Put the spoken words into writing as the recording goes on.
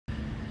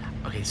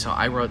Okay, so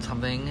I wrote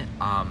something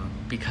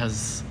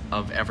because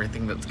of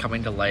everything that's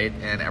coming to light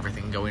and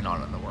everything going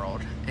on in the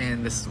world.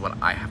 And this is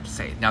what I have to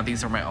say. Now,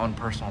 these are my own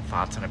personal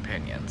thoughts and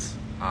opinions.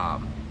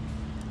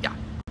 Yeah,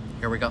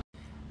 here we go.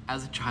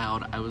 As a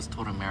child, I was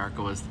told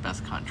America was the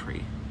best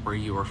country, where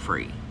you are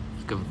free.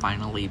 You can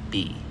finally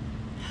be.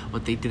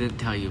 What they didn't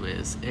tell you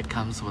is, it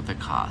comes with a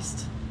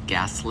cost.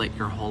 Gaslit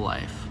your whole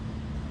life.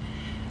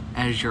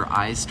 As your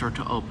eyes start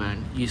to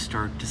open, you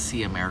start to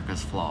see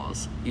America's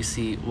flaws. You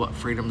see what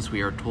freedoms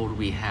we are told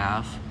we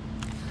have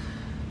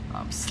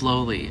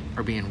slowly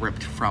are being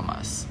ripped from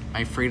us.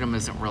 My freedom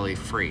isn't really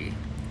free.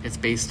 It's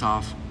based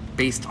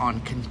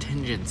on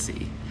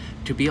contingency.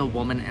 To be a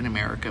woman in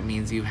America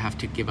means you have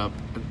to give up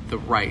the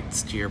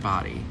rights to your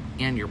body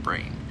and your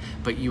brain,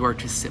 but you are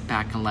to sit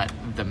back and let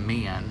the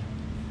man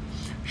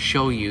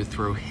show you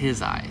through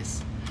his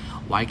eyes.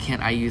 Why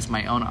can't I use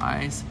my own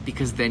eyes?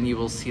 Because then you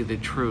will see the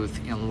truth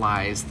and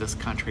lies this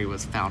country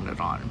was founded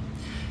on.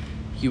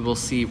 You will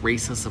see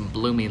racism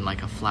blooming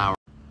like a flower.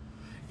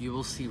 You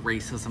will see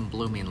racism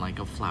blooming like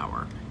a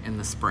flower in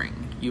the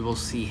spring. You will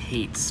see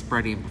hate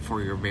spreading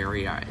before your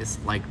very eyes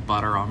like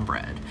butter on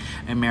bread.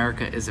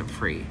 America isn't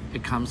free.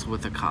 It comes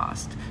with a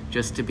cost.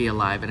 Just to be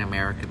alive in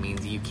America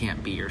means you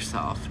can't be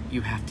yourself.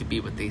 You have to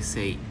be what they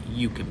say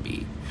you can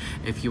be.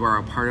 If you are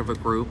a part of a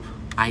group,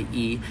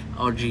 i.e.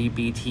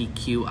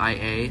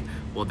 LGBTQIA,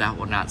 well, that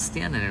will not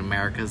stand in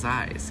America's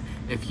eyes.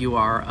 If you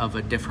are of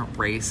a different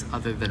race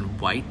other than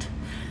white,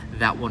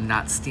 that will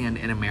not stand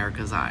in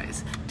America's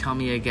eyes. Tell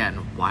me again,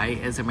 why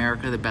is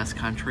America the best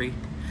country?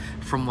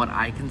 From what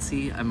I can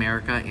see,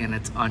 America and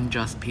its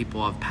unjust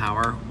people of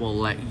power will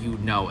let you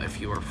know if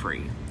you are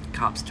free.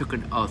 Cops took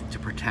an oath to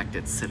protect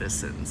its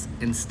citizens.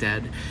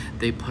 Instead,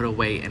 they put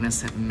away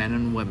innocent men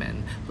and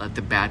women, let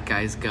the bad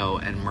guys go,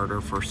 and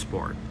murder for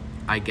sport.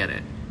 I get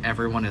it.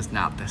 Everyone is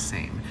not the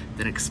same.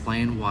 Then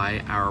explain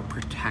why our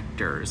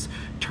protectors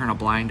turn a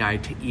blind eye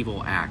to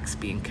evil acts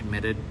being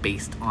committed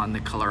based on the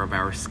color of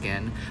our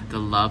skin, the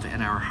love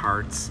in our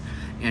hearts,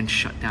 and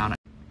shut down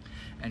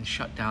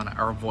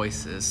our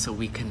voices so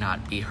we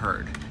cannot be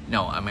heard.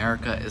 No,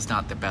 America is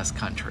not the best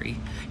country.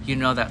 You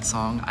know that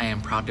song, I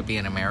Am Proud to Be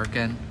an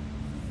American?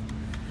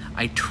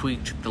 I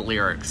tweaked the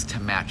lyrics to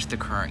match the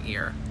current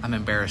year. I'm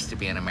embarrassed to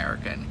be an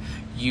American.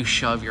 You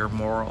shove your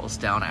morals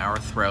down our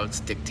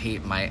throats,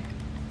 dictate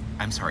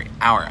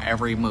our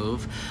every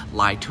move,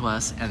 lie to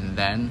us, and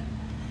then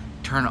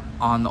turn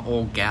on the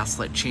old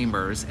gaslit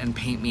chambers and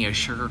paint me a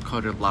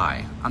sugar-coated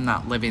lie. I'm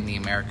not living the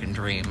American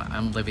dream,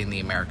 I'm living the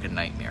American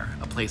nightmare,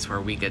 a place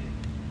where we get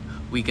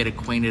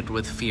acquainted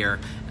with fear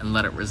and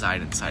let it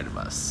reside inside of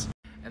us.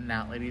 And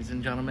that, ladies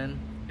and gentlemen,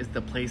 is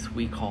the place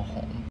we call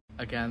home.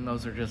 Again,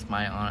 those are just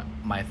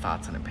my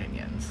thoughts and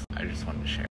opinions. I just wanted to share.